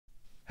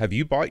Have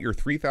you bought your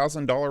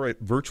 $3,000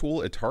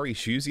 virtual Atari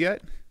shoes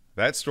yet?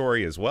 That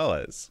story as well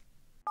as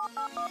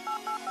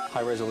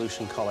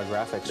high-resolution color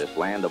graphics. This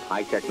land of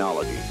high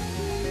technology.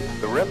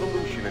 The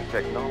revolution in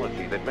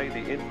technology that made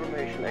the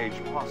information age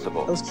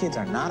possible. Those kids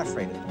are not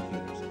afraid of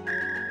computers.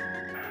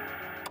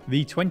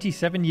 The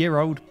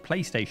 27-year-old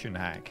PlayStation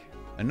hack.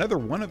 another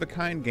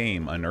one-of-a-kind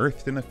game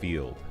unearthed in a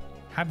field.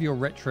 Have your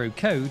retro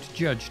code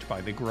judged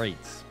by the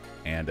greats.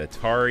 And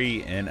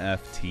Atari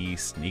NFT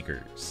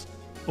Sneakers.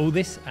 All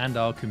this and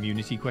our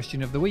community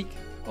question of the week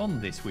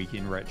on This Week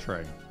in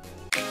Retro.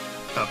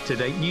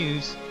 Up-to-date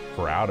news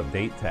For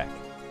out-of-date tech.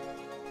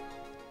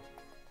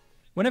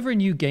 Whenever a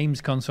new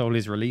games console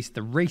is released,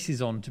 the race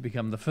is on to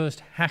become the first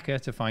hacker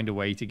to find a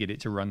way to get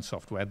it to run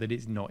software that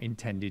it's not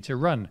intended to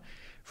run.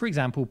 For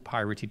example,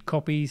 pirated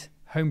copies,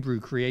 homebrew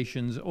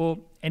creations, or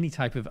any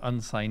type of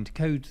unsigned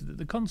code that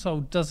the console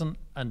doesn't,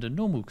 under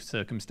normal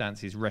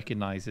circumstances,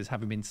 recognize as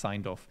having been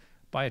signed off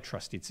by a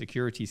trusted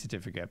security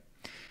certificate.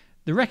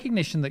 The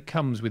recognition that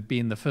comes with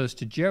being the first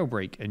to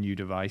jailbreak a new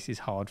device is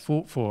hard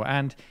fought for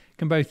and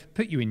can both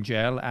put you in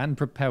jail and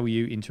propel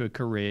you into a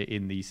career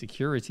in the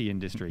security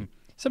industry,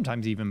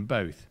 sometimes even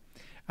both.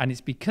 And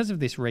it's because of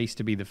this race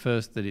to be the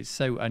first that it's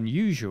so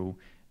unusual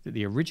that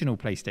the original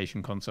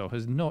PlayStation console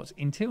has not,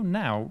 until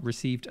now,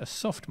 received a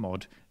soft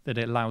mod that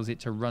allows it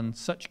to run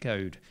such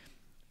code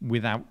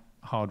without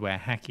hardware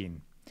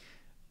hacking.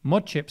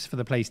 Mod chips for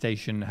the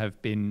PlayStation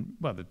have been,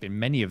 well, there have been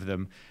many of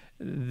them.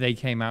 They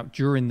came out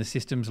during the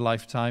system's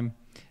lifetime.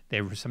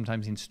 They were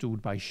sometimes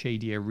installed by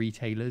shadier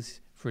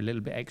retailers for a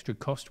little bit extra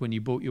cost. When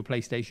you bought your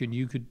PlayStation,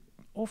 you could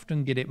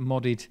often get it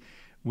modded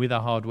with a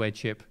hardware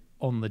chip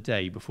on the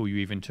day before you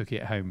even took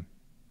it home.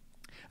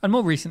 And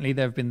more recently,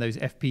 there have been those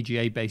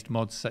FPGA-based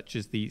mods such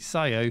as the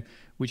SIO,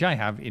 which I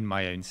have in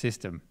my own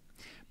system.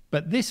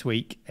 But this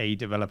week, a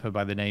developer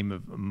by the name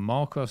of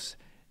Marcos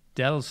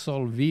Del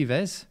Sol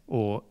Vives,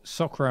 or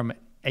Socram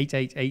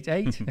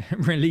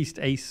 8888, released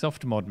a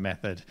softmod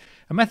method,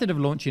 a method of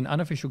launching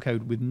unofficial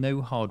code with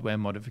no hardware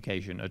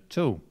modification at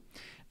all.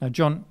 Now,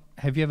 John,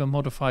 have you ever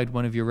modified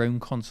one of your own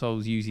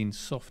consoles using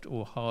soft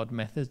or hard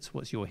methods?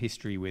 What's your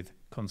history with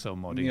console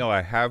modding? You know,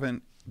 I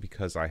haven't,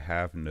 because I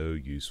have no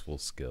useful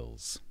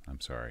skills.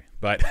 I'm sorry.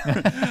 But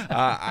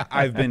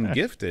I've been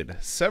gifted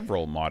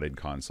several modded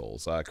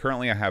consoles.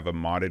 Currently, I have a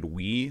modded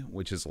Wii,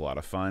 which is a lot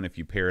of fun if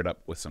you pair it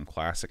up with some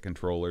classic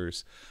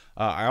controllers.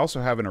 I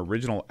also have an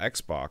original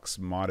Xbox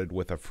modded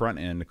with a front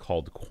end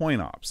called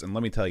CoinOps. And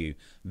let me tell you,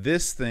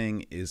 this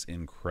thing is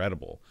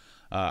incredible.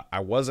 I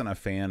wasn't a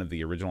fan of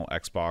the original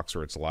Xbox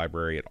or its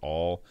library at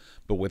all,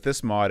 but with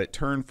this mod, it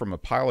turned from a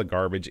pile of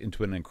garbage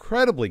into an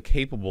incredibly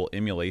capable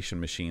emulation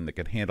machine that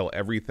could handle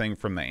everything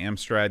from the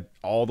Amstrad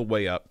all the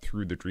way up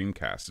through the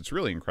Dreamcast. It's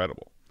really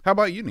incredible. How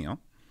about you, Neil?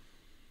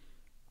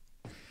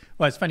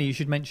 Well, it's funny you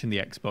should mention the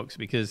Xbox,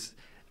 because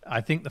I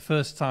think the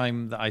first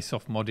time that I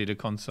soft modded a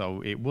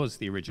console, it was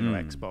the original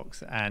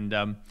Xbox.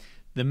 And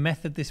the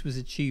method this was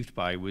achieved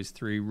by was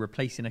through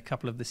replacing a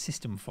couple of the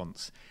system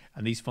fonts.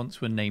 And these fonts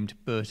were named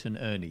Bert and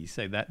Ernie.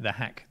 So that the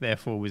hack,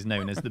 therefore, was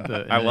known as the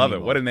Bert and I love Ernie it.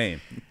 mod. What a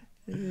name.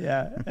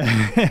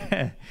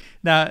 Yeah.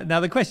 Now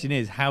the question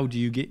is, how do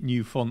you get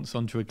new fonts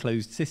onto a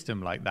closed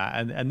system like that?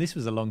 And this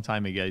was a long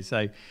time ago.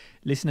 So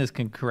listeners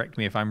can correct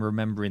me if I'm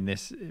remembering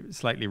this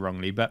slightly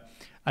wrongly. But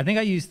I think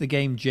I used the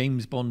game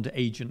James Bond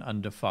Agent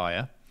Under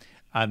Fire.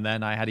 And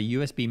then I had a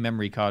USB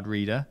memory card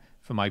reader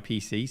for my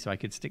PC, so I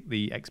could stick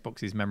the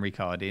Xbox's memory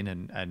card in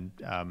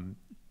and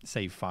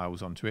save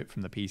files onto it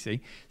from the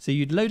PC. So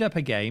you'd load up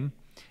a game,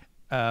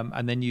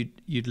 and then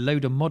you'd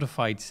load a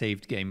modified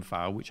saved game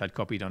file, which I'd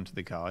copied onto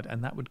the card,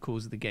 and that would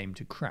cause the game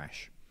to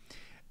crash.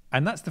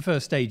 And that's the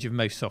first stage of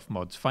most soft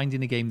mods,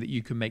 finding a game that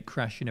you can make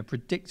crash in a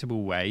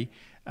predictable way.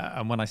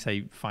 And when I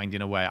say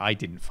finding a way, I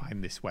didn't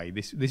find this way.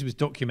 This was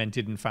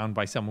documented and found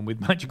by someone with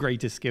much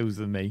greater skills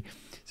than me.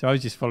 So I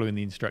was just following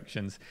the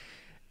instructions.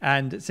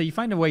 And so you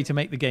find a way to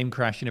make the game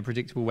crash in a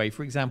predictable way,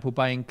 for example,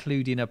 by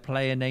including a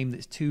player name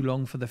that's too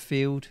long for the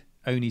field,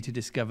 only to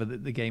discover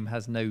that the game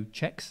has no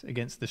checks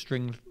against the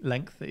string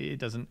length. It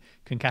doesn't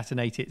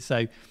concatenate it,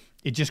 so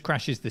it just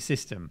crashes the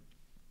system.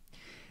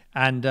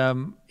 And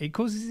it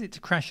causes it to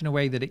crash in a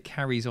way that it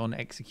carries on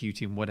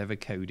executing whatever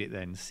code it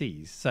then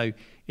sees. So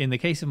in the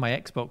case of my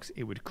Xbox,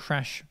 it would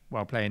crash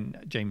while playing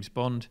James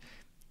Bond.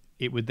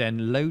 It would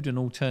then load an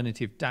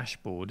alternative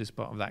dashboard as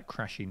part of that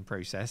crashing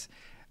process.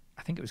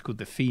 I think it was called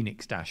the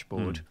Phoenix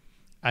dashboard.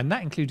 And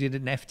that included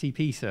an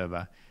FTP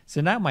server. So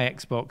now my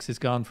Xbox has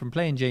gone from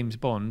playing James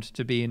Bond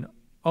to being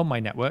on my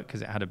network,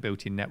 because it had a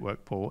built-in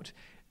network port,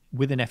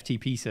 with an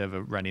FTP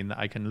server running that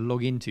I can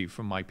log into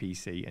from my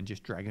PC and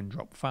just drag and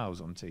drop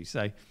files onto.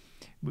 So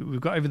we've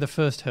got over the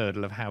first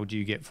hurdle of how do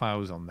you get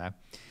files on there.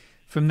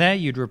 From there,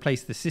 you'd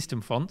replace the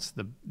system fonts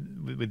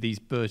with these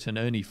Bert and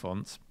Ernie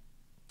fonts.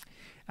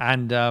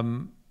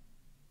 And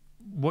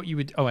what you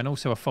would, and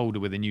also a folder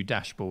with a new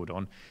dashboard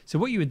on. So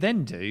what you would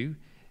then do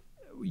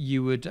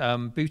you would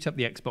boot up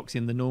the Xbox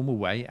in the normal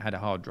way. It had a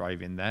hard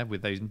drive in there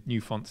with those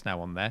new fonts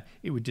now on there.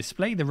 It would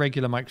display the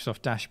regular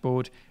Microsoft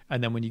dashboard,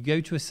 and then when you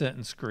go to a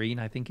certain screen,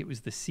 I think it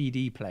was the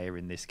CD player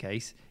in this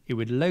case, it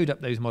would load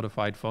up those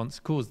modified fonts,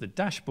 cause the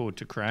dashboard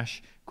to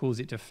crash, cause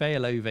it to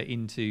fail over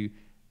into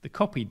the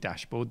copied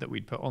dashboard that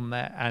we'd put on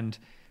there, and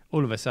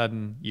all of a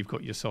sudden you've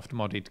got your soft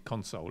modded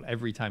console.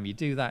 Every time you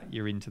do that,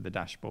 you're into the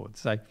dashboard.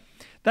 So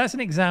that's an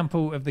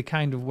example of the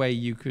kind of way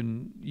you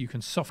can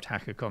soft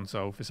hack a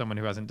console for someone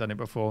who hasn't done it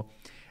before.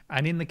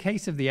 And in the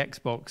case of the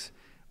Xbox,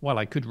 while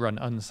I could run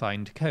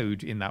unsigned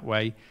code in that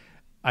way,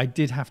 I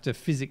did have to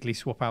physically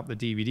swap out the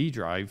DVD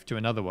drive to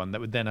another one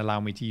that would then allow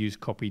me to use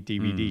copied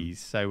DVDs.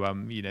 So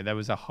there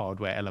was a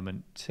hardware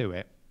element to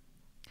it.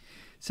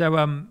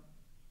 So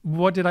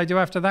what did I do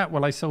after that?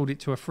 Well, I sold it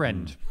to a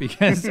friend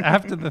because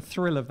after the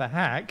thrill of the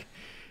hack,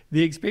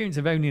 the experience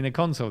of owning a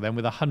console then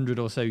with 100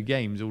 or so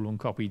games all on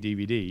copied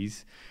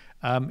DVDs,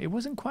 it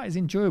wasn't quite as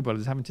enjoyable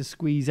as having to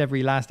squeeze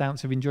every last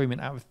ounce of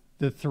enjoyment out of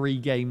the 3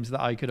 games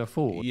that I could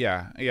afford.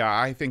 Yeah.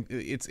 I think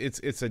it's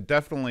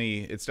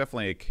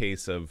definitely a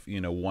case of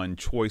one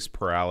choice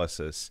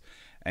paralysis.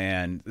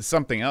 And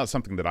something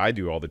that I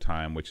do all the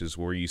time, which is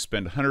where you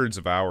spend hundreds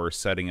of hours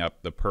setting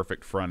up the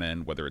perfect front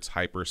end, whether it's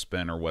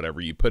Hyperspin or whatever.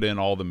 You put in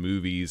all the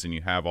movies and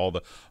you have all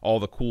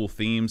the cool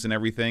themes and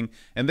everything,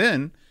 and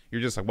then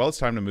you're just like, well, it's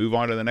time to move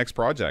on to the next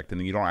project,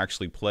 and then you don't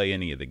actually play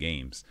any of the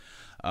games.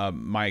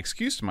 My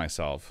excuse to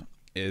myself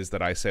is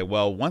that I say,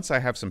 well, once I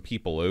have some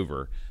people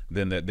over,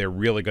 then that they're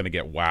really going to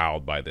get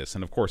wowed by this.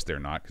 And of course they're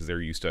not, because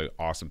they're used to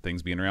awesome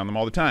things being around them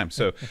all the time.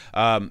 So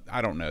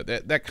I don't know.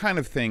 That kind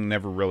of thing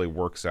never really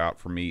works out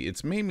for me.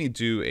 It's made me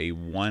do a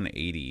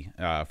 180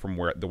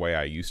 from the way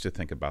I used to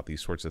think about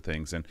these sorts of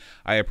things. And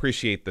I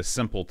appreciate the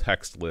simple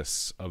text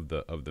lists of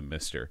the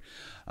Mister.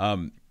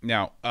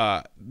 Now,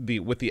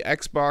 with the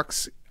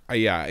Xbox,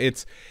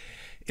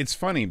 it's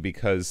funny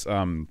because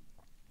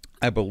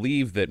I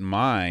believe that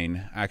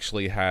mine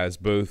actually has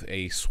both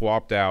a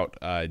swapped out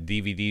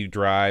DVD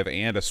drive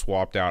and a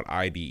swapped out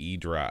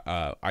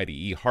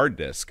IDE hard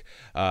disk,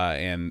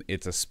 and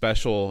it's a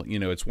special.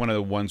 It's one of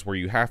the ones where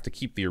you have to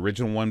keep the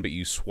original one, but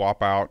you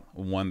swap out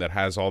one that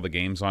has all the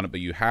games on it. But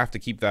you have to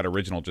keep that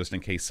original just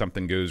in case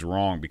something goes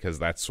wrong, because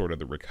that's sort of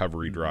the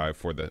recovery drive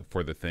for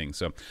the thing.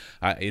 So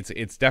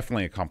it's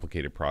definitely a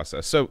complicated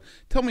process. So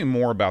tell me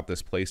more about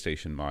this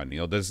PlayStation mod,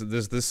 Neil. Does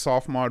this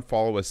soft mod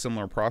follow a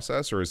similar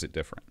process, or is it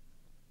different?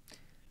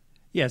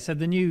 Yeah, so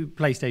the new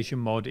PlayStation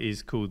mod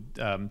is called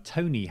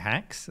Tony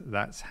Hacks.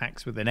 That's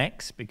hacks with an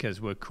X because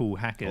we're cool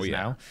hackers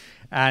now.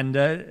 And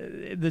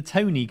the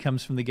Tony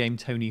comes from the game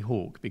Tony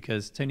Hawk,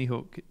 because Tony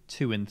Hawk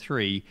 2 and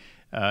 3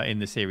 in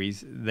the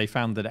series, they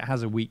found that it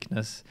has a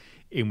weakness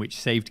in which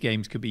saved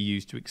games could be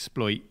used to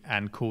exploit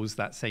and cause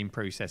that same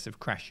process of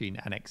crashing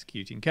and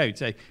executing code.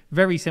 So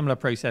very similar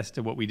process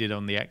to what we did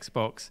on the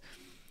Xbox.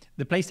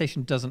 The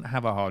PlayStation doesn't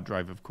have a hard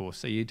drive, of course,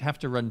 so you'd have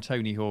to run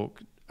Tony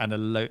Hawk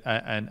and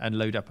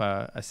load up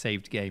a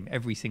saved game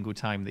every single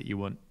time that you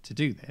want to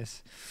do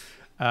this.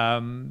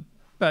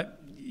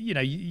 But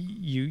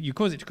you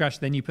cause it to crash,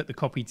 then you put the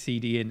copied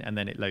CD in, and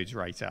then it loads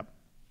right up.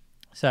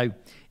 So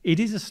it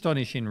is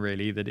astonishing,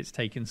 really, that it's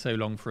taken so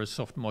long for a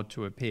soft mod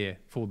to appear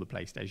for the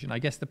PlayStation. I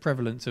guess the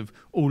prevalence of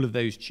all of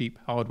those cheap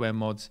hardware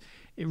mods,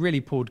 it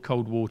really poured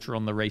cold water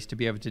on the race to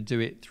be able to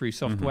do it through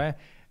software.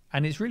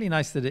 And it's really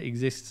nice that it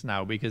exists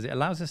now, because it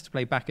allows us to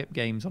play backup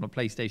games on a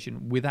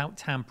PlayStation without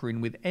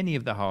tampering with any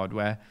of the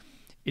hardware.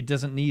 It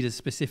doesn't need a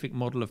specific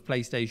model of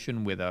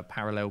PlayStation with a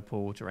parallel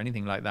port or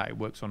anything like that. It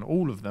works on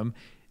all of them,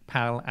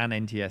 PAL and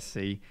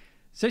NTSC.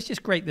 So it's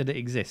just great that it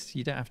exists.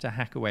 You don't have to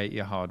hack away at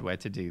your hardware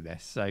to do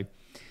this. So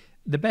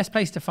the best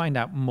place to find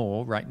out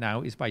more right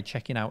now is by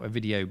checking out a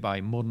video by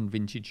Modern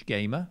Vintage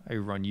Gamer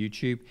over on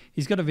YouTube.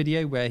 He's got a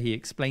video where he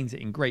explains it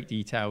in great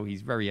detail.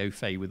 He's very au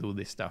fait with all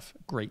this stuff.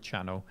 Great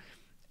channel.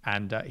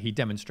 And he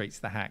demonstrates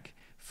the hack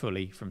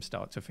fully from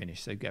start to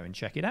finish. So go and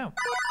check it out.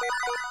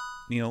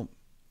 Neil,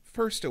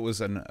 first it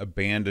was an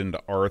abandoned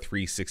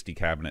R360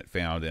 cabinet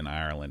found in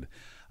Ireland.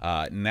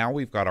 Now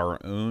we've got our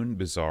own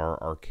bizarre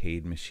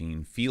arcade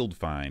machine field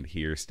find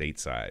here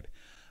stateside.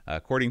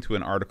 According to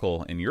an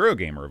article in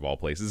Eurogamer, of all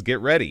places,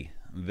 get ready.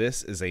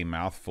 This is a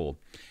mouthful.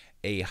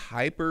 A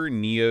Hyper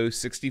Neo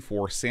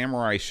 64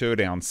 Samurai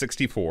Showdown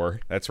 64,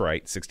 that's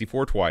right,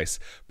 64 twice,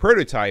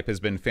 prototype has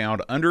been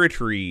found under a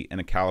tree in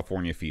a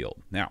California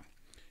field. Now,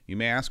 you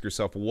may ask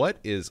yourself, what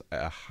is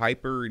a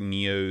Hyper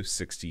Neo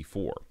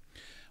 64?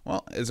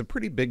 Well, as a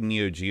pretty big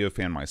Neo Geo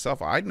fan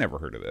myself, I'd never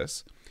heard of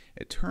this.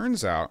 It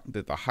turns out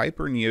that the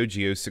Hyper Neo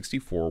Geo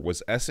 64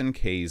 was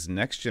SNK's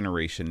next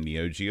generation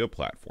Neo Geo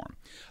platform.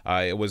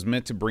 It was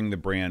meant to bring the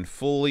brand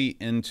fully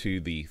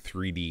into the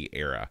 3D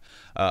era.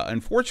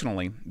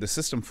 Unfortunately, the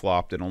system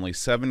flopped and only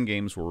 7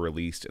 games were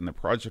released, and the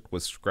project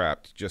was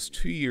scrapped just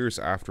 2 years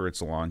after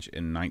its launch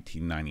in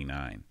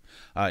 1999.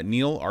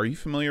 Neil, are you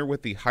familiar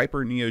with the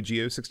Hyper Neo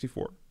Geo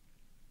 64?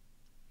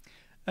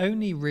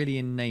 Only really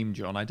in name,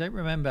 John. I don't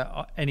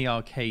remember any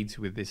arcades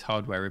with this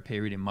hardware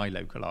appearing in my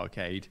local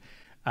arcade.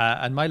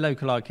 And my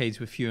local arcades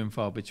were few and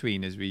far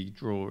between as we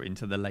draw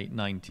into the late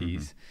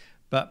 90s.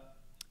 But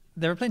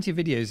there are plenty of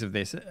videos of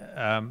this,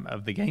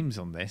 of the games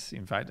on this,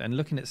 in fact. And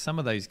looking at some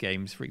of those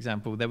games, for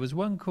example, there was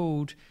one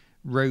called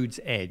Road's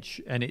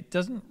Edge, and it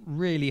doesn't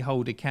really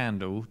hold a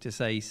candle to,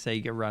 say,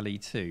 Sega Rally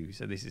 2.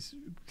 So this is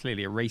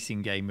clearly a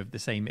racing game of the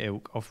same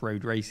ilk,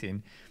 off-road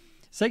racing.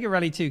 Sega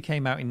Rally 2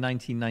 came out in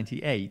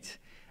 1998.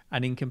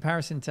 And in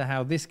comparison to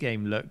how this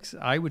game looks,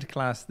 I would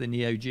class the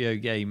Neo Geo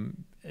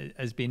game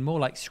as being more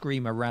like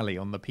Screamer Rally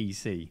on the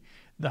PC.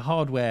 The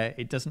hardware,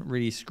 it doesn't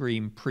really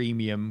scream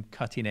premium,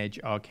 cutting-edge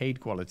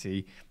arcade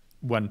quality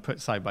when put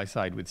side by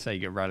side with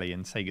Sega Rally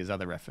and Sega's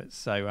other efforts.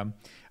 So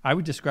I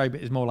would describe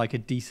it as more like a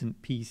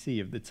decent PC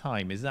of the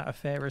time. Is that a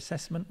fair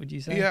assessment, would you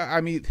say? Yeah,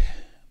 I mean,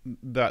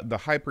 the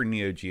Hyper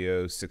Neo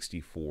Geo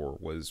 64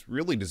 was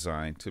really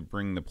designed to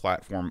bring the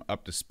platform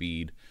up to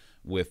speed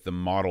with the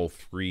Model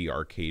 3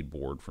 arcade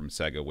board from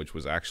Sega, which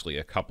was actually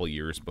a couple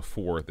years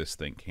before this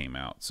thing came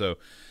out. So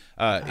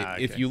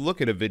if you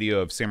look at a video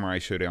of Samurai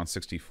Showdown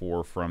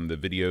 64 from the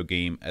Video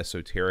Game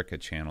Esoterica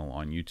channel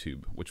on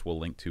YouTube, which we'll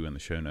link to in the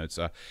show notes,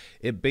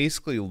 it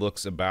basically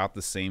looks about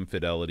the same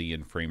fidelity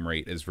and frame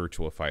rate as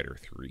Virtua Fighter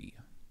 3.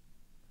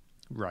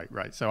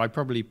 Right. So I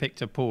probably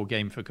picked a poor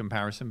game for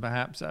comparison,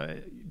 perhaps,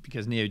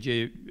 because Neo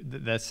Geo,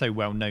 they're so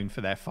well known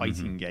for their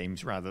fighting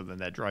games rather than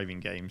their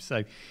driving games.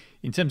 So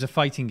in terms of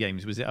fighting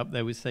games, was it up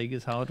there with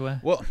Sega's hardware?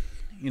 Well,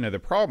 the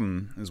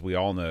problem, as we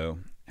all know,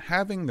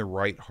 having the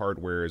right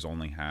hardware is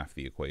only half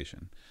the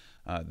equation.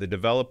 The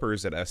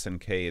developers at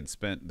SNK had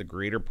spent the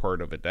greater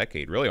part of a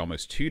decade, really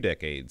almost 2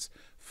 decades,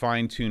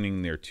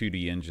 fine-tuning their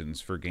 2D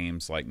engines for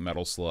games like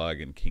Metal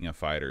Slug and King of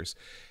Fighters.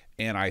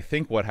 And I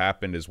think what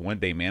happened is one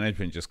day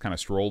management just kind of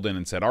strolled in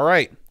and said, all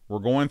right, we're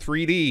going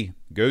 3D,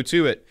 go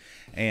to it.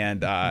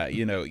 And,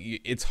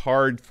 it's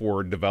hard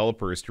for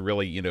developers to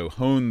really,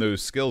 hone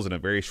those skills in a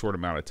very short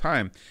amount of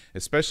time,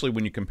 especially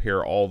when you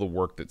compare all the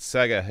work that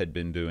Sega had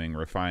been doing,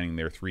 refining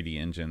their 3D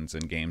engines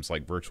in games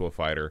like Virtua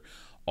Fighter,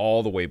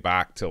 all the way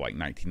back to like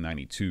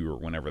 1992 or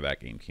whenever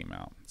that game came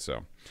out.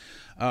 So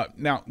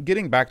now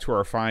getting back to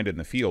our find in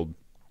the field,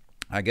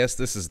 I guess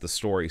this is the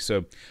story.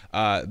 So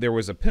there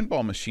was a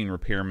pinball machine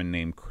repairman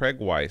named Craig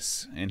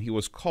Weiss, and he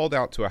was called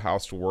out to a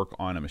house to work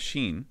on a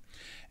machine.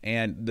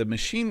 And the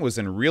machine was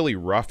in really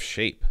rough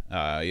shape.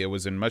 It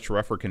was in much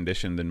rougher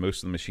condition than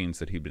most of the machines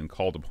that he'd been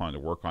called upon to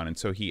work on. And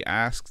so he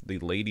asked the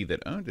lady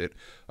that owned it,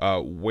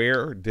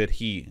 where did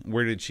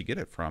she get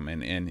it from?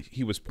 And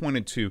he was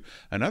pointed to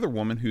another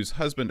woman whose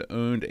husband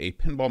owned a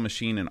pinball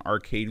machine and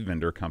arcade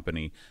vendor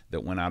company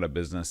that went out of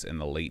business in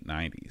the late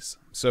 90s.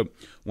 So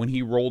when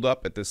he rolled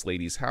up at this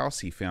lady's house,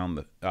 he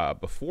found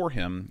before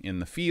him in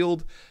the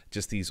field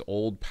just these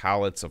old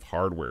pallets of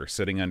hardware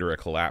sitting under a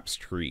collapsed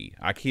tree.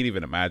 I can't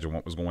even imagine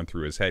what was going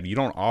through his head. You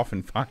don't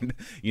often find,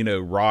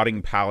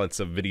 rotting pallets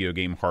of video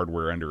game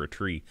hardware under a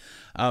tree.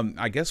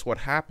 I guess what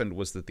happened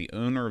was that the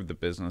owner of the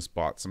business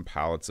bought some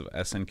pallets of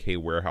SNK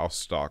warehouse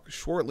stock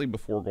shortly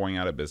before going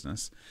out of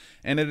business,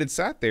 and it had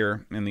sat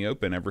there in the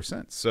open ever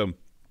since. So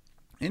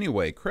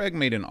anyway, Craig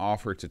made an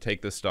offer to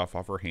take this stuff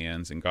off her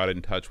hands and got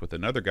in touch with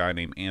another guy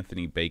named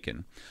Anthony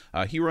Bacon.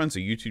 He runs a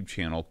YouTube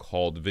channel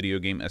called Video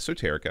Game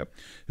Esoterica,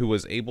 who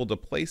was able to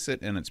place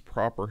it in its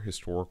proper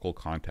historical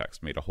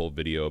context, made a whole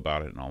video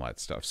about it and all that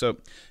stuff. So,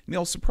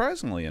 Neil,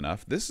 surprisingly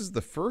enough, this is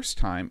the first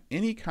time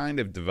any kind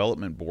of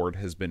development board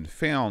has been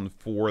found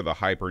for the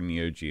Hyper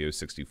Neo Geo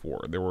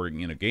 64. There were,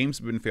 games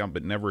have been found,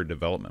 but never a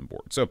development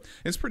board. So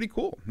it's pretty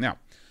cool. Now,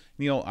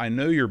 Neil, I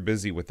know you're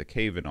busy with the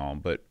cave and all,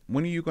 but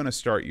when are you going to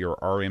start your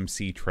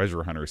RMC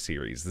Treasure Hunter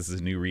series? This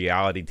is a new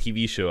reality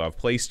TV show I've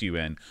placed you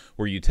in,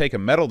 where you take a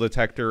metal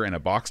detector and a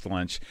boxed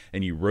lunch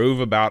and you rove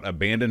about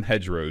abandoned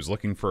hedgerows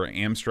looking for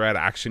Amstrad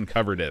action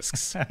cover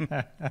discs.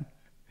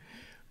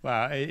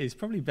 Well, it's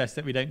probably best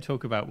that we don't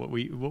talk about what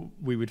we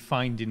would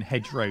find in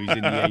hedgerows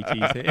in the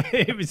 80s.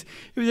 It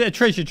was a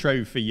treasure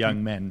trove for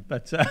young men.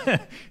 But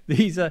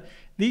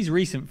these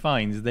recent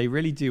finds, they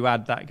really do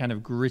add that kind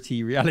of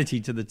gritty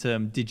reality to the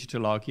term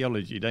digital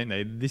archaeology, don't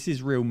they? This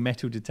is real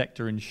metal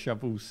detector and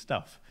shovel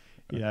stuff.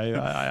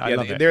 I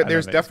love it.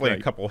 There's definitely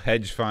a couple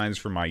hedge finds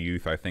from my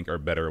youth I think are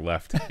better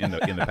left in the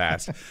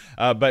past.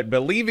 But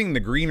leaving the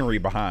greenery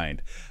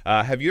behind,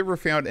 have you ever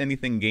found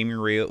anything gaming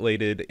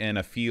related in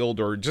a field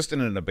or just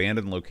in an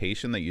abandoned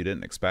location that you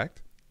didn't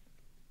expect?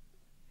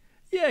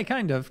 Yeah,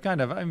 kind of.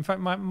 In fact,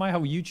 my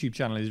whole YouTube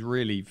channel is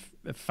really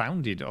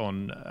founded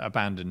on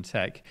abandoned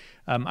tech.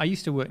 I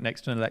used to work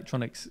next to an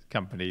electronics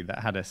company that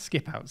had a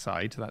skip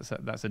outside.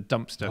 That's a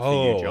dumpster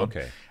for you, John.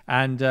 Okay.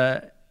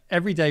 And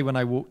every day when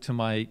I walked to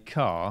my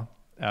car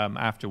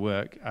after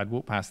work, I'd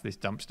walk past this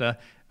dumpster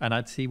and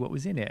I'd see what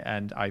was in it.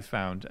 And I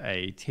found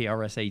a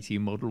TRS-80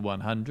 Model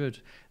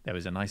 100. There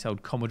was a nice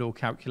old Commodore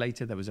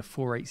calculator. There was a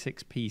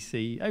 486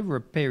 PC over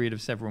a period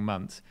of several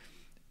months.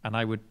 And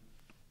I would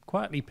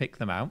quietly pick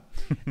them out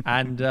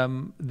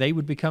and they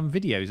would become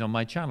videos on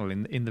my channel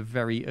in the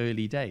very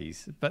early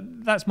days.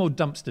 But that's more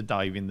dumpster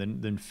diving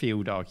than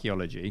field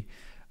archaeology.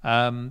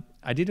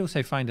 I did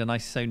also find a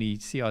nice Sony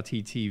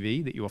CRT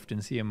TV that you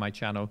often see on my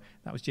channel.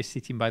 That was just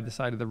sitting by the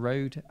side of the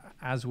road,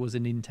 as was a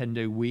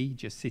Nintendo Wii,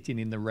 just sitting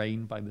in the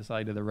rain by the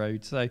side of the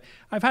road. So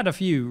I've had a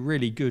few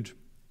really good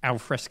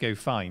alfresco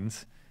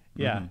finds.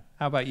 Yeah.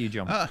 How about you,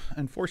 John?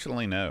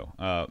 Unfortunately, no.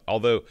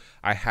 Although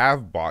I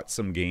have bought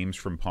some games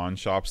from pawn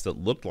shops that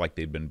looked like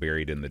they'd been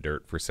buried in the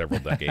dirt for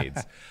several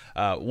decades.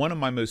 One of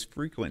my most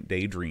frequent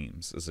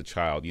daydreams as a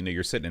child,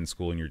 you're sitting in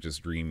school and you're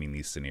just dreaming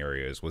these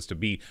scenarios, was to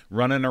be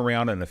running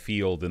around in a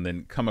field and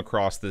then come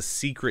across this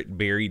secret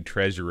buried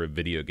treasure of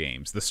video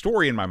games. The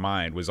story in my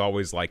mind was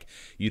always like,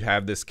 you'd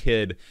have this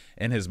kid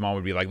and his mom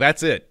would be like,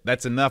 that's it.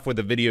 That's enough with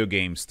the video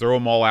games. Throw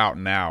them all out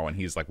now. And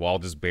he's like, well, I'll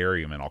just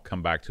bury them and I'll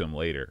come back to them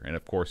later. And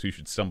of course, who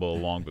should stumble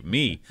along but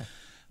me?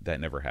 That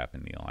never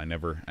happened, Neil. I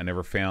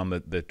never found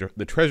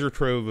the treasure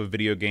trove of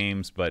video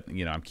games, but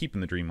I'm keeping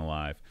the dream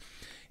alive.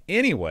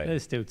 Anyway,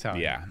 there's still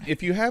time. Yeah,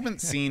 if you haven't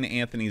seen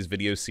Anthony's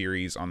video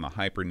series on the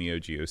Hyper Neo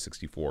Geo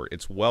 64,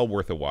 it's well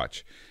worth a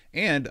watch.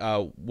 And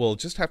we'll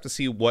just have to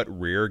see what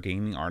rare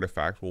gaming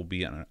artifact will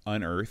be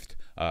unearthed,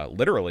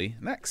 literally,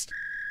 next.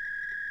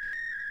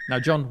 Now,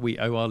 John, we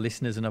owe our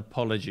listeners an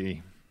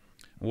apology.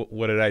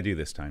 What did I do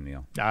this time,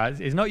 Neil?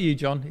 It's not you,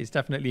 John. It's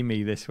definitely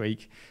me this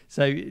week.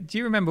 So do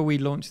you remember we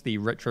launched the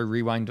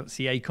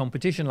RetroRewind.ca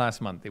competition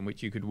last month in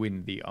which you could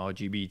win the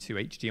RGB to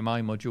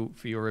HDMI module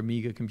for your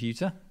Amiga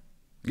computer?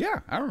 Yeah,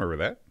 I remember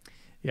that.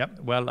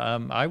 Yep. Well,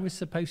 I was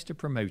supposed to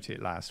promote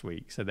it last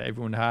week so that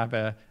everyone would have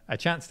a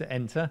chance to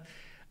enter,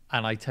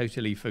 and I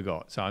totally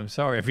forgot. So I'm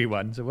sorry,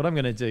 everyone. So what I'm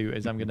going to do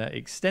is I'm going to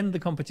extend the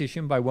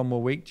competition by one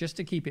more week just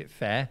to keep it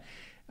fair,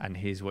 and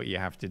here's what you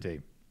have to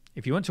do.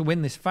 If you want to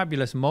win this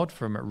fabulous mod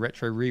from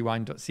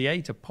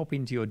RetroRewind.ca to pop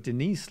into your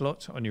Denise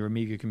slot on your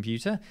Amiga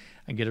computer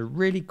and get a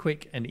really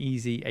quick and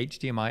easy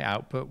HDMI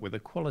output with a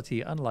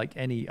quality unlike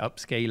any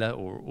upscaler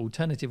or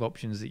alternative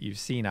options that you've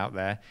seen out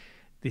there,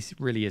 this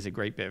really is a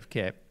great bit of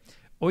kit.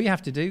 All you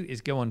have to do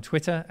is go on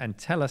Twitter and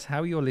tell us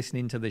how you're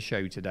listening to the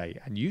show today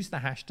and use the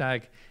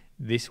hashtag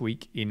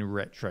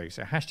 #ThisWeekInRetro.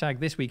 So hashtag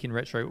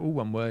 #ThisWeekInRetro, all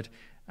one word,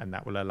 and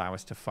that will allow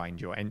us to find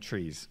your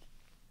entries.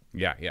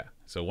 Yeah.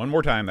 So one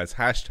more time, that's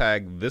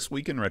hashtag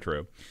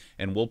 #ThisWeekInRetro,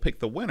 and we'll pick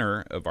the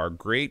winner of our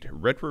great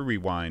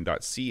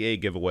RetroRewind.ca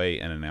giveaway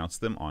and announce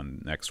them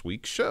on next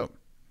week's show.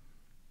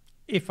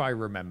 If I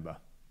remember.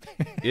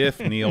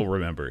 If Neil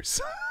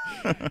remembers.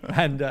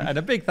 And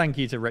a big thank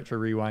you to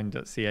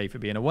RetroRewind.ca for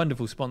being a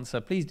wonderful sponsor.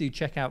 Please do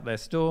check out their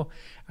store,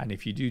 and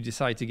if you do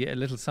decide to get a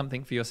little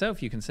something for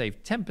yourself, you can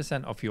save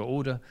 10% off your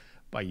order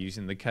by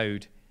using the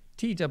code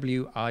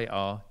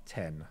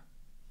TWIR10.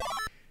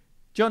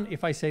 John,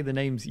 if I say the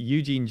names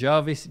Eugene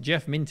Jarvis,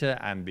 Jeff Minter,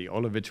 and the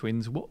Oliver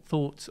twins, what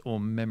thoughts or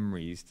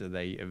memories do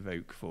they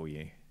evoke for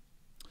you?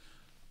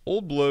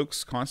 Old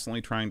blokes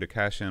constantly trying to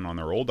cash in on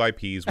their old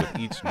IPs with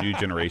each new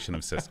generation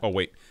of systems. Oh,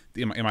 wait.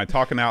 Am I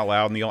talking out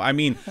loud, Neil? I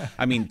mean,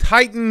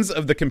 titans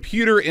of the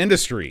computer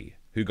industry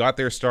who got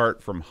their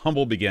start from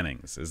humble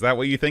beginnings. Is that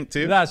what you think,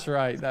 too? That's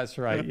right.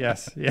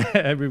 Yes.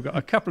 Yeah, we've got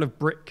a couple of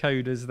brick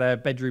coders there,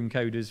 bedroom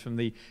coders from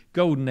the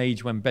golden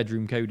age when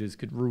bedroom coders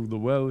could rule the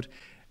world.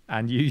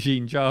 And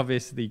Eugene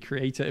Jarvis, the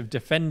creator of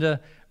Defender,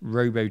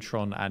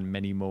 Robotron, and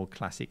many more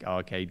classic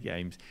arcade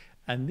games.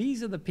 And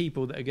these are the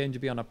people that are going to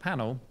be on a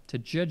panel to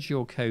judge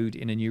your code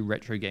in a new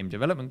retro game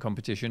development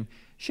competition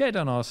shared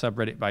on our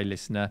subreddit by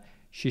listener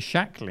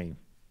Shishakli.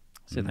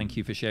 So thank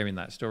you for sharing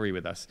that story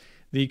with us.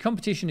 The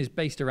competition is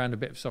based around a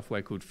bit of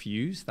software called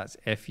Fuse, that's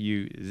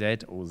F-U-Z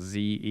or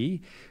Z-E,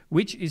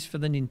 which is for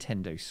the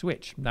Nintendo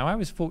Switch. Now, I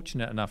was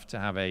fortunate enough to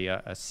have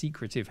a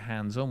secretive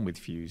hands-on with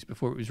Fuse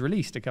before it was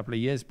released a couple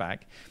of years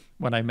back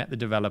when I met the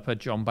developer,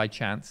 John, by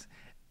chance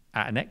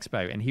at an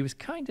expo, and he was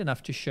kind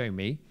enough to show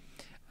me.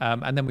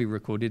 And then we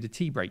recorded a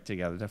tea break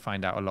together to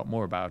find out a lot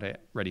more about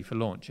it, ready for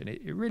launch. And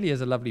it really is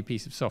a lovely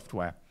piece of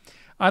software.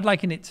 I'd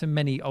liken it to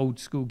many old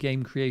school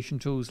game creation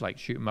tools like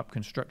Shoot 'em Up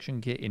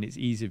Construction Kit in its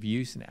ease of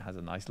use, and it has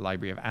a nice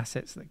library of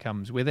assets that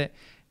comes with it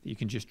that you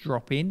can just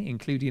drop in,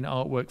 including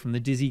artwork from the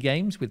Dizzy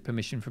games with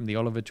permission from the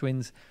Oliver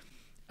twins.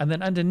 And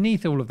then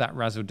underneath all of that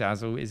razzle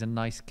dazzle is a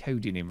nice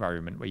coding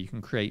environment where you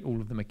can create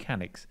all of the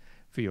mechanics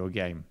for your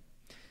game.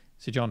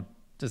 So John,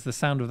 does the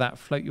sound of that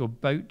float your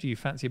boat? Do you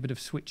fancy a bit of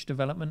Switch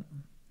development?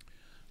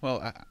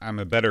 Well, I'm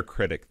a better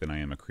critic than I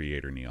am a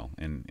creator, Neil,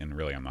 and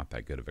really I'm not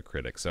that good of a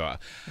critic. So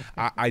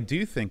I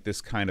do think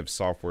this kind of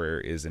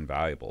software is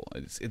invaluable.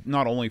 It's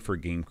not only for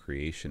game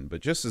creation,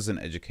 but just as an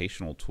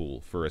educational tool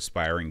for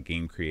aspiring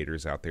game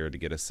creators out there to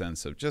get a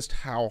sense of just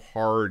how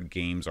hard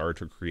games are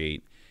to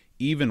create,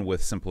 even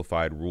with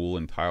simplified rule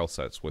and tile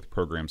sets with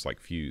programs like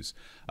Fuse.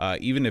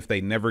 Even if they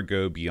never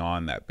go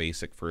beyond that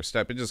basic first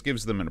step, it just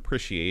gives them an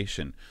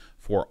appreciation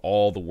for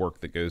all the work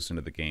that goes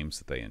into the games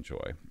that they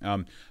enjoy.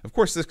 Of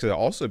course, this could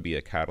also be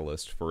a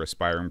catalyst for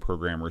aspiring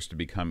programmers to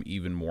become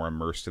even more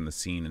immersed in the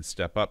scene and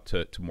step up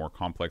to more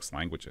complex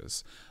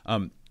languages.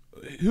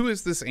 Who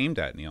is this aimed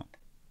at, Neil?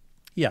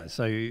 Yeah,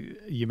 so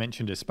you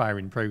mentioned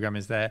aspiring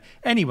programmers there.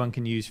 Anyone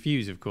can use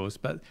Fuse, of course,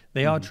 but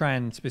they are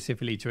trying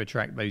specifically to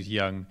attract those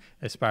young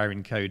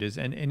aspiring coders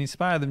and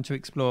inspire them to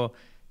explore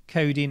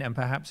coding and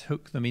perhaps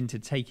hook them into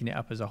taking it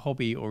up as a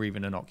hobby or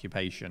even an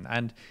occupation.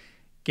 And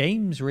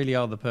games really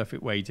are the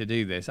perfect way to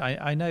do this.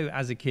 I know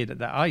as a kid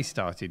that I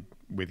started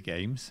with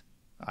games.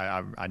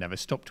 I never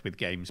stopped with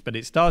games, but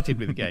it started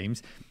with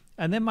games.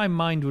 And then my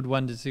mind would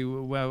wander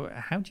to, well,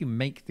 how do you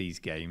make these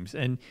games?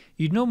 And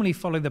you'd normally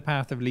follow the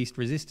path of least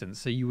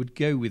resistance. So you would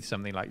go with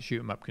something like Shoot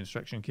 'em Up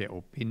Construction Kit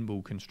or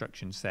Pinball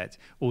Construction Set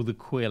or the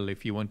Quill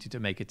if you wanted to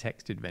make a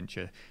text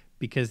adventure,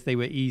 because they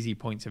were easy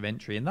points of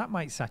entry. And that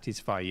might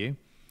satisfy you.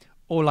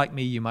 Or like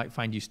me, you might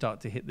find you start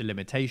to hit the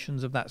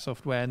limitations of that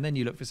software, and then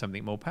you look for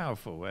something more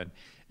powerful. An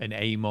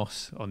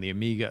Amos on the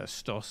Amiga, a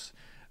STOS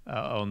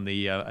on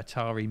the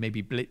Atari,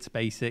 maybe Blitz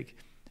Basic.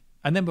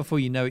 And then before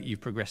you know it,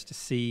 you've progressed to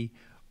C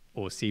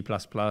or C++.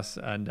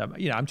 And,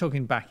 I'm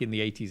talking back in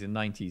the 80s and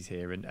 90s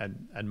here.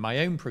 And my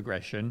own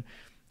progression,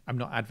 I'm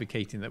not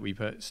advocating that we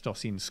put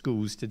STOS in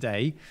schools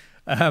today.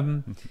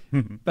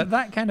 But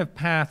that kind of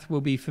path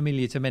will be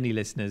familiar to many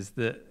listeners,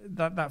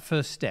 that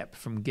first step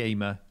from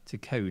gamer to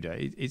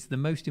coder. It's the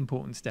most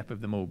important step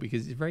of them all,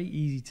 because it's very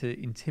easy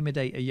to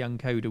intimidate a young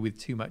coder with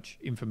too much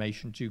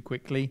information too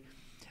quickly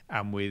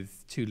and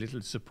with too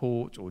little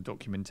support or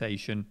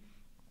documentation.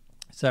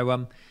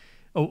 So,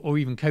 or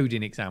even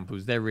coding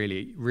examples, they're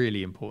really,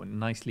 really important,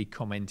 nicely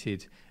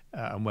commented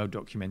and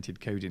well-documented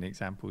coding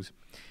examples.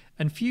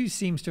 And Fuse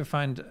seems to have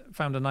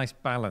found a nice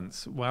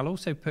balance while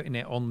also putting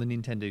it on the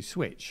Nintendo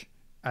Switch.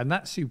 And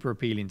that's super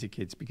appealing to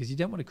kids, because you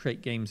don't want to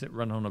create games that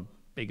run on a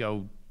big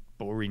old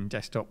boring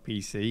desktop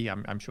PC.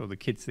 I'm sure the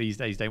kids these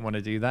days don't want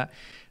to do that.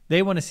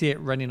 They want to see it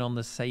running on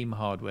the same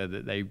hardware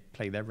that they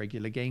play their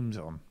regular games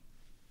on.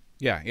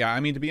 Yeah. I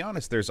mean, to be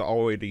honest, there's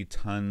already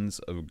tons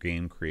of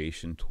game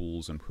creation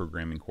tools and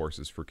programming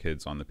courses for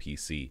kids on the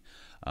PC.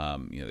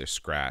 There's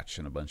Scratch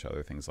and a bunch of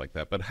other things like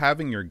that. But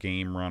having your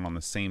game run on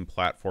the same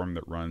platform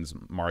that runs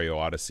Mario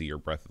Odyssey or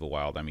Breath of the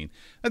Wild, I mean,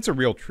 that's a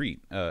real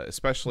treat,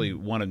 especially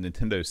one of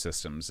Nintendo's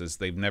systems, as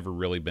they've never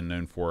really been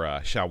known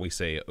for, shall we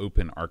say,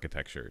 open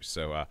architecture.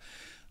 So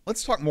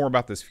let's talk more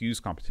about this Fuse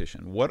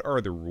competition. What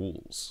are the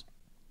rules?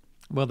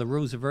 Well, the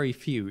rules are very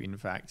few, in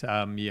fact.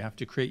 You have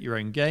to create your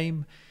own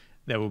game.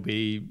 There will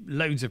be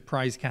loads of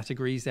prize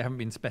categories. They haven't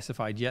been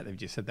specified yet. They've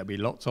just said there'll be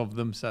lots of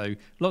them. So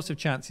lots of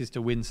chances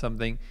to win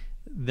something.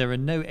 There are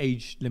no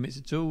age limits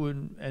at all,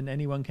 and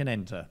anyone can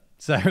enter.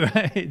 So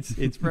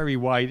it's very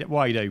wide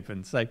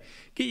open. So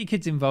get your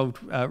kids involved.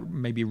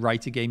 Maybe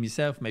write a game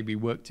yourself. Maybe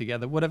work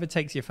together. Whatever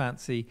takes your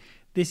fancy.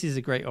 This is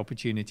a great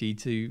opportunity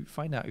to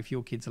find out if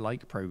your kids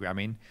like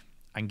programming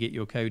and get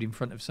your code in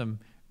front of some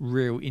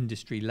real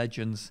industry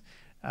legends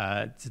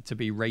to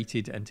be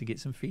rated and to get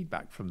some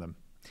feedback from them.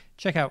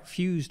 Check out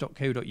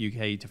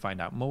fuse.co.uk to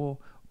find out more,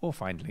 or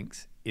find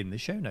links in the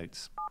show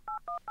notes.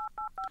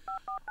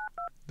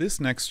 This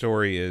next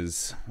story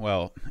is,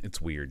 well, it's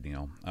weird,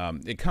 Neil.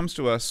 It comes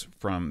to us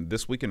from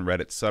This Week in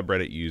Reddit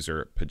subreddit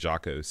user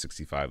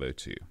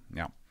Pajako6502.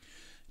 Now,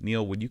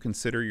 Neil, would you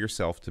consider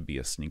yourself to be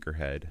a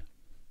sneakerhead?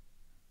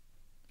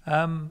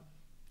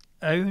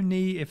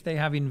 Only if they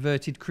have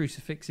inverted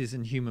crucifixes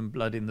and human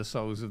blood in the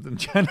soles of them.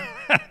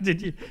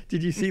 Did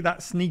you see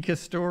that sneaker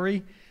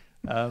story?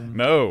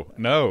 No.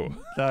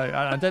 So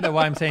I don't know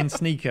why I'm saying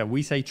sneaker.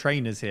 We say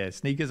trainers here.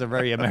 Sneaker's a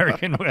very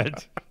American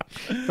word.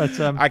 But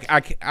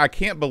I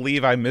can't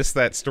believe I missed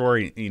that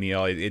story,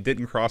 Neil. It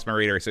didn't cross my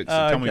radar. So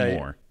tell me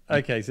more.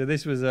 Okay, so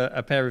this was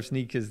a pair of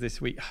sneakers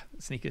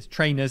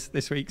trainers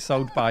this week,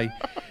 sold by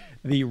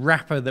the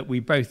rapper that we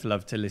both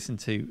love to listen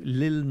to,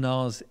 Lil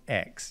Nas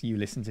X. You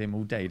listen to him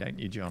all day, don't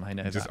you, John? I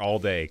know just that. All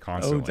day,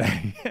 constantly. All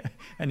day.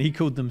 And he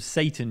called them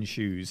Satan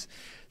shoes.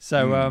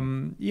 So,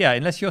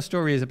 unless your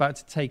story is about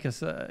to take us,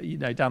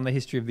 down the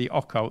history of the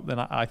occult, then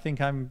I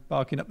think I'm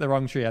barking up the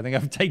wrong tree. I think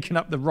I've taken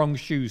up the wrong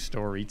shoe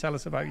story. Tell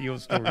us about your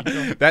story,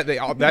 John.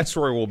 That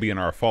story will be in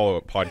our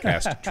follow-up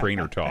podcast,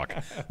 Trainer Talk.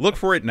 Look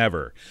for it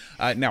never.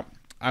 Now,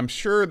 I'm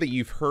sure that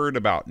you've heard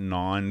about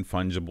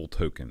non-fungible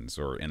tokens,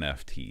 or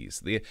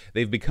NFTs.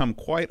 They've become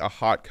quite a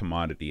hot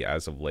commodity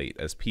as of late,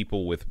 as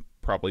people with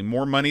probably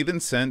more money than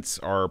sense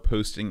are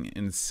posting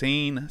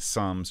insane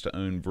sums to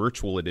own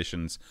virtual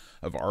editions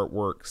of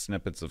artwork,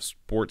 snippets of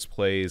sports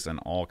plays, and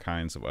all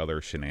kinds of other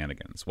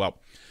shenanigans.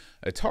 Well,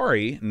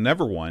 Atari,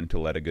 never one to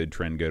let a good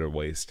trend go to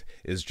waste,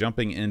 is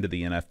jumping into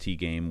the NFT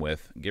game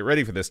with, get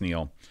ready for this,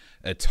 Neil,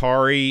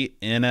 Atari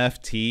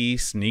NFT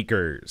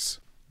Sneakers.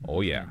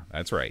 Oh yeah,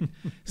 that's right.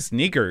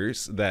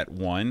 Sneakers that,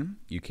 one,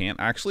 you can't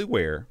actually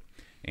wear,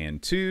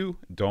 and two,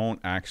 don't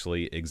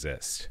actually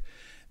exist.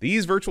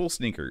 These virtual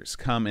sneakers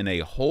come in a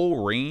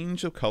whole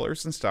range of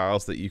colors and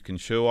styles that you can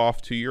show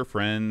off to your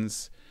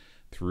friends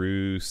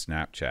through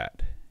Snapchat.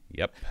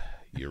 Yep,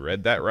 you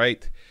read that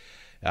right.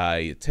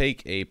 You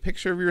take a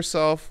picture of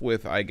yourself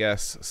with, I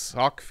guess,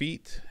 sock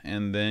feet,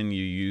 and then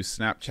you use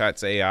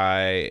Snapchat's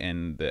AI,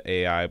 and the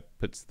AI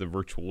puts the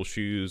virtual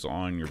shoes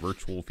on your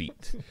virtual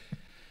feet.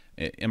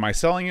 Am I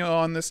selling you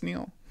on this,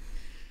 Neil?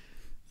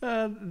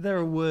 There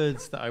are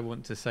words that I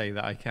want to say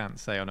that I can't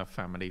say on a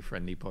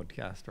family-friendly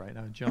podcast right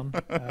now, John.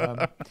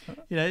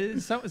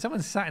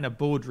 Someone sat in a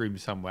boardroom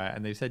somewhere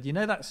and they said,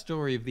 that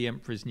story of the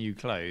Emperor's new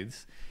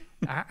clothes?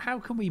 How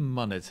can we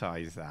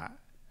monetize that?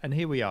 And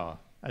here we are,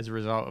 as a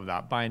result of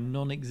that, buying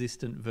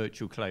non-existent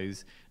virtual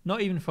clothes,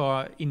 not even for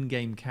our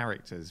in-game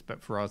characters,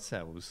 but for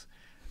ourselves.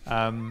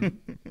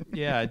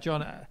 Yeah,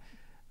 John,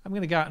 I'm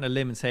going to go out on a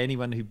limb and say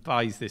anyone who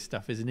buys this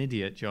stuff is an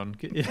idiot, John.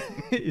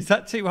 Is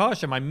that too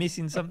harsh? Am I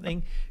missing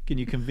something? Can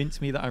you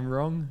convince me that I'm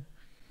wrong?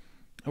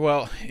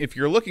 Well, if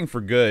you're looking for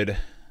good,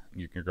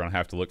 you're going to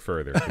have to look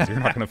further because you're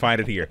not going to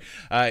find it here.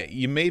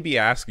 You may be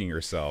asking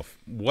yourself,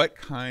 what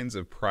kinds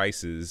of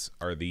prices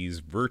are these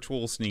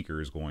virtual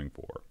sneakers going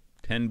for?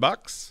 $10?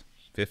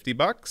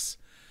 $50?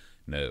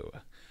 No.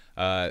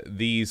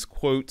 These,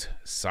 quote,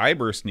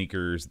 cyber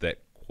sneakers that,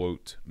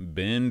 quote,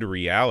 bend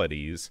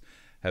realities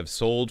have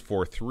sold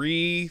for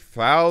 $3,000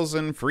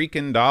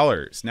 freaking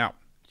dollars. Now,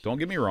 don't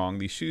get me wrong,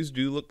 these shoes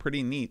do look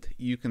pretty neat.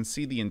 You can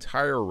see the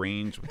entire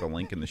range with a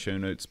link in the show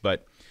notes,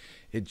 but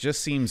it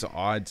just seems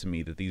odd to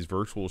me that these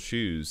virtual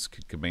shoes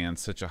could command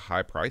such a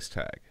high price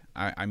tag.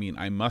 I mean,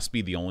 I must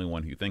be the only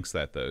one who thinks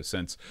that, though,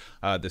 since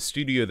the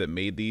studio that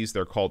made these,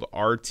 they're called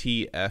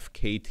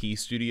RTFKT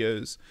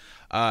Studios.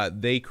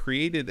 They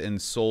created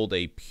and sold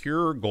a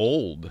pure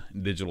gold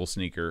digital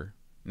sneaker.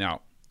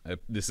 Now,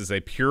 this is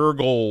a pure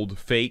gold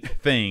fake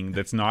thing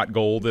that's not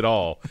gold at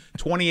all.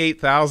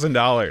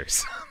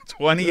 $28,000.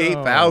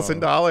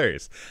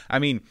 $28,000. I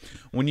mean,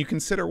 when you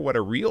consider what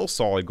a real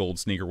solid gold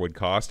sneaker would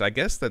cost, I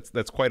guess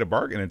that's quite a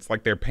bargain. It's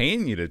like they're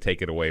paying you to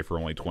take it away for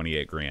only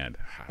 28 grand.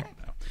 I don't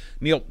know.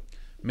 Neil,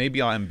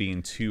 maybe I'm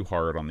being too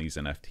hard on these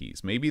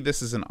NFTs. Maybe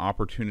this is an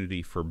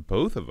opportunity for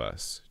both of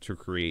us to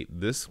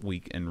create This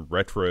Week in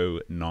Retro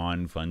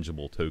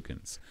non-fungible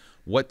tokens.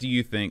 What do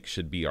you think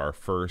should be our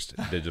first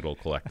digital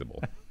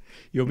collectible?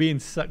 You're being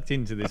sucked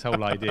into this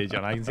whole idea,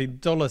 John. I can see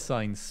dollar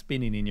signs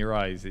spinning in your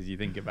eyes as you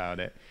think about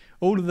it.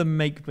 All of the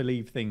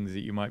make-believe things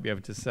that you might be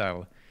able to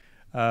sell.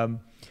 You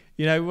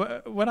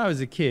know, when I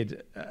was a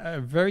kid, at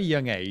a very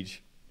young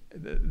age,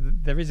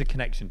 there is a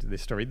connection to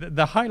this story.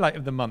 The highlight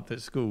of the month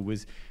at school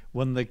was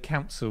when the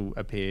council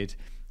appeared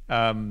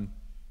on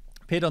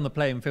the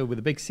playing field with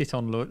a big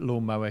sit-on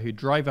lawnmower who'd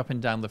drive up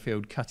and down the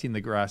field cutting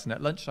the grass. And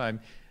at lunchtime,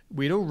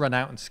 we'd all run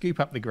out and scoop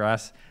up the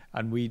grass,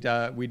 and we'd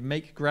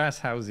make grass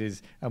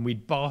houses, and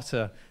we'd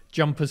barter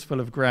jumpers full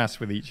of grass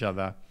with each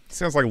other.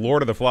 Sounds like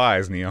Lord of the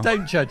Flies, Neil.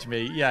 Don't judge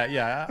me.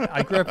 Yeah.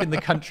 I grew up in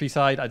the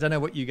countryside. I don't know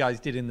what you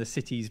guys did in the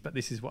cities, but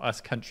this is what us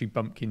country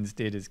bumpkins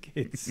did as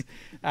kids.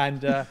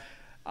 And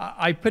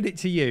I put it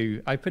to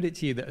you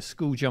that a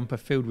school jumper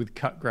filled with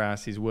cut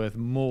grass is worth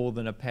more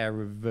than a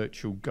pair of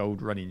virtual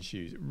gold running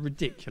shoes.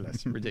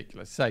 Ridiculous,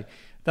 ridiculous. So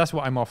that's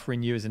what I'm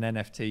offering you as an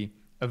NFT.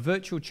 A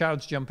virtual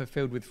child's jumper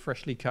filled with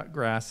freshly cut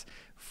grass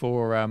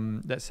for,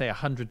 let's say,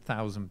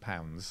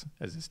 £100,000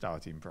 as a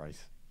starting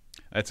price.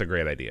 That's a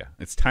great idea.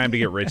 It's time to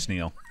get rich,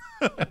 Neil.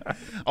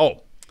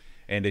 Oh,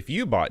 and if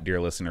you bought,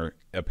 dear listener,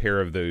 a pair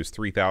of those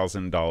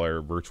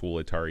 $3,000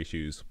 virtual Atari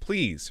shoes,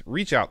 please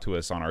reach out to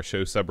us on our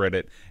show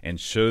subreddit and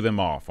show them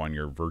off on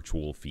your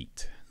virtual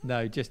feet.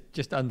 No, just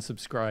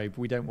unsubscribe.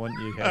 We don't want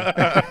you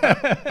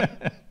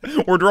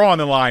here. We're drawing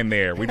the line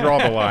there. We draw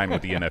the line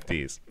with the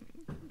NFTs.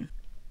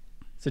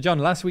 So, John,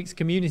 last week's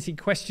community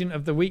question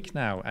of the week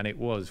now, and it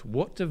was,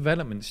 what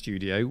development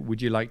studio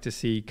would you like to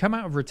see come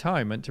out of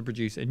retirement to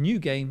produce a new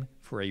game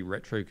for a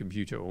retro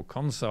computer or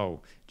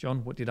console?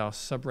 John, what did our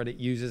subreddit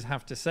users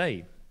have to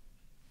say?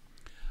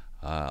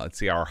 Let's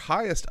see. Our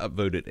highest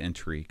upvoted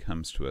entry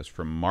comes to us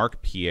from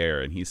Mark Pierre,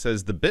 and he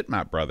says, the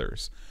Bitmap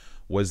Brothers.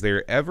 Was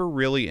there ever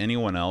really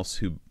anyone else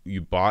who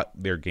you bought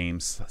their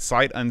games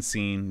sight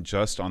unseen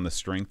just on the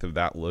strength of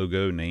that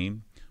logo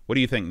name? What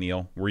do you think,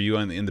 Neil? Were you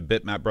in the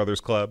Bitmap Brothers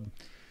Club?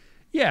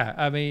 Yeah,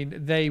 I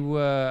mean, they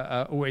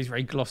were always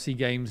very glossy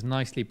games,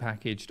 nicely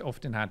packaged,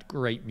 often had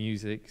great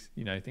music,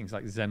 you know, things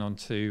like Xenon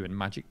 2 and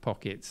Magic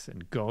Pockets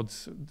and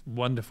Gods,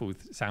 wonderful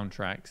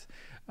soundtracks.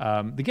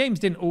 The games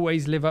didn't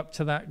always live up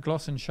to that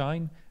gloss and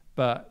shine,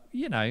 but,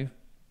 you know,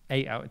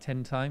 8 out of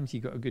 10 times you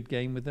got a good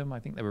game with them.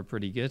 I think they were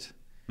pretty good.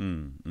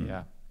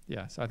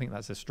 Yeah, so I think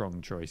that's a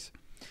strong choice.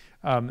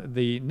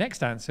 The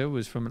next answer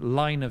was from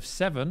Line of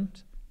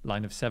Sevens,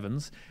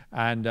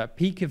 and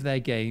peak of their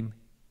game,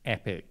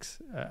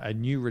 Epics. A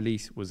new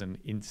release was an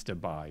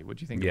insta-buy. What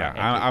do you think about Epics?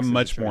 Yeah, I'm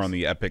much more on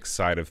the Epics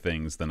side of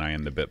things than I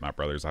am the Bitmap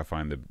Brothers. I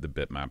find the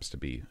Bitmaps to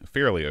be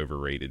fairly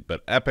overrated.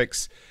 But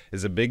Epics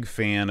is a big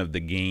fan of the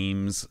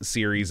games,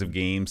 series of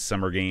games,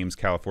 summer games,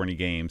 California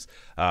games.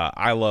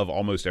 I love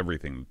almost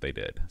everything that they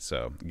did.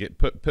 So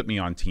put me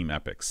on Team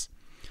Epics.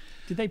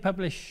 Did they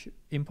publish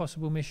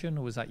Impossible Mission,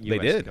 or was that US They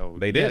did. Gold?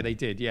 They did. Yeah, they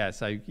did. Yeah,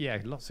 so yeah,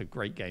 lots of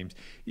great games.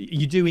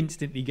 You do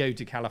instantly go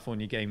to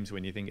California Games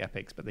when you think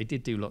Epics, but they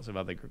did do lots of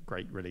other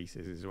great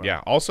releases as well. Yeah,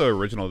 also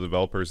original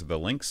developers of the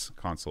Lynx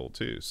console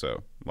too.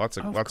 So lots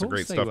of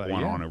great stuff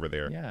going on over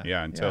there.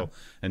 Yeah,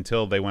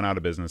 until they went out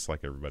of business like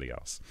everybody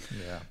else.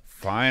 Yeah.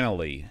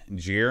 Finally,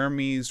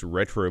 Jeremy's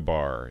Retro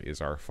Bar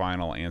is our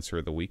final answer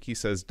of the week. He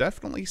says,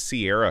 definitely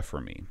Sierra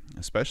for me,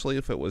 especially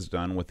if it was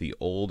done with the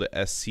old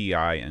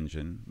SCI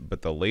engine,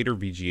 but the later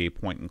VGA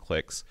point and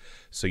clicks,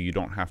 so you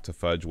don't have to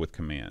fudge with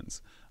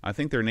commands. I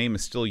think their name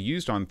is still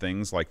used on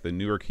things like the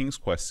newer King's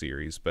Quest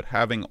series, but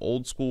having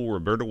old school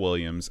Roberta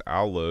Williams,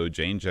 Al Lowe,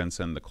 Jane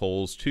Jensen, the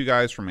Coles, two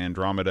guys from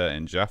Andromeda,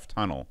 and Jeff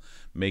Tunnell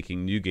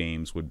making new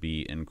games would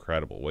be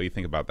incredible. What do you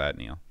think about that,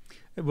 Neil?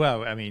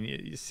 Well, I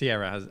mean,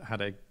 Sierra has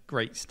had a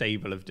great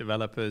stable of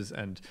developers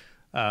and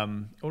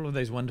all of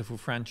those wonderful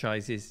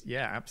franchises.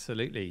 Yeah,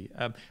 absolutely.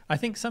 I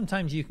think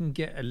sometimes you can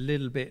get a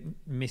little bit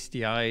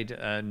misty-eyed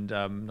and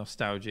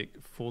nostalgic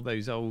for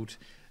those old,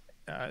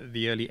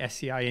 the early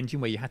SCI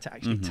engine where you had to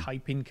actually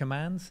type in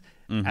commands.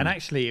 And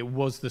actually, it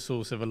was the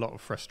source of a lot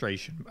of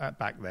frustration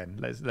back then.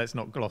 Let's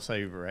not gloss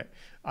over it.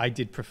 I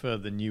did prefer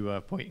the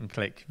newer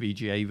point-and-click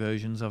VGA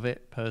versions of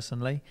it,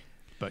 personally.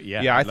 But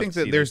yeah, I think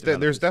that there's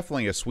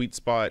definitely a sweet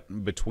spot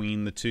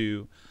between the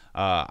two.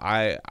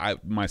 I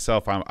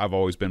myself, I've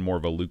always been more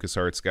of a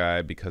LucasArts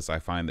guy because I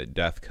find that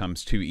death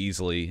comes too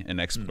easily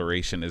and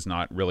exploration is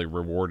not really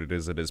rewarded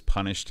as it is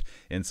punished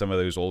in some of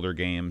those older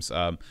games.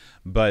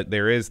 But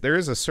there is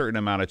a certain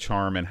amount of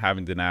charm in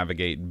having to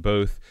navigate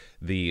both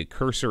the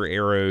cursor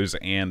arrows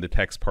and the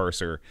text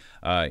parser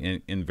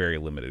in very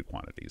limited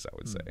quantities, I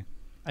would say.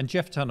 And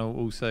Jeff Tunnell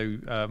also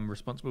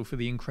responsible for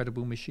The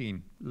Incredible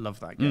Machine. Love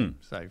that game.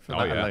 So for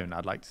that alone,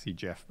 I'd like to see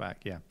Jeff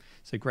back. Yeah.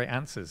 So great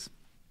answers.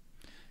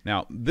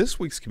 Now, this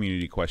week's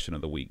community question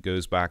of the week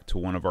goes back to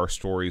one of our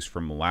stories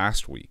from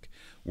last week,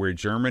 where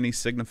Germany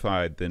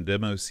signified the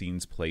demo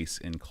scene's place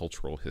in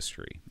cultural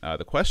history.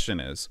 The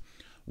question is,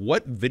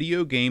 what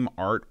video game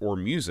art or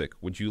music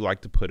would you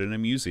like to put in a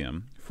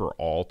museum for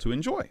all to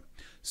enjoy?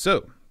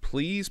 So,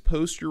 please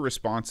post your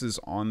responses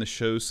on the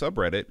show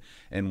subreddit,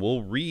 and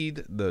we'll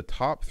read the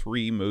top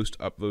 3 most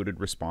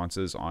upvoted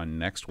responses on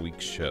next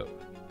week's show.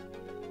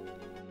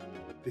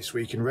 This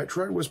Week in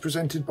Retro was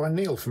presented by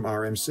Neil from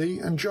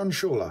RMC and John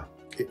Shawler.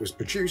 It was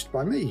produced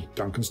by me,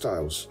 Duncan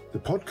Stiles. The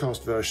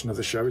podcast version of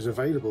the show is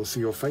available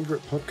through your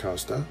favourite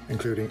podcaster,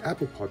 including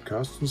Apple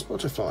Podcasts and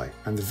Spotify,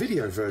 and the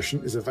video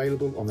version is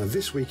available on the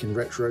This Week in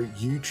Retro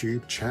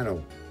YouTube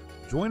channel.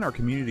 Join our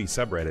community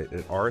subreddit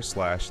at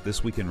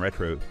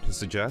r/thisweekinretro to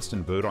suggest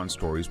and vote on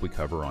stories we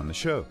cover on the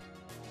show.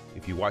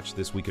 If you watch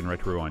This Week in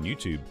Retro on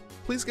YouTube,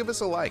 please give us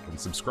a like and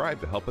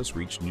subscribe to help us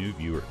reach new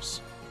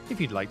viewers. If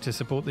you'd like to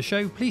support the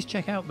show, please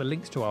check out the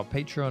links to our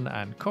Patreon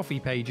and Ko-fi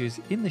pages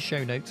in the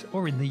show notes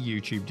or in the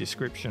YouTube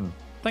description.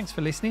 Thanks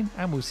for listening,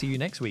 and we'll see you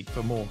next week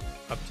for more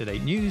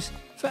up-to-date news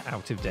for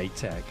out-of-date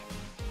tech.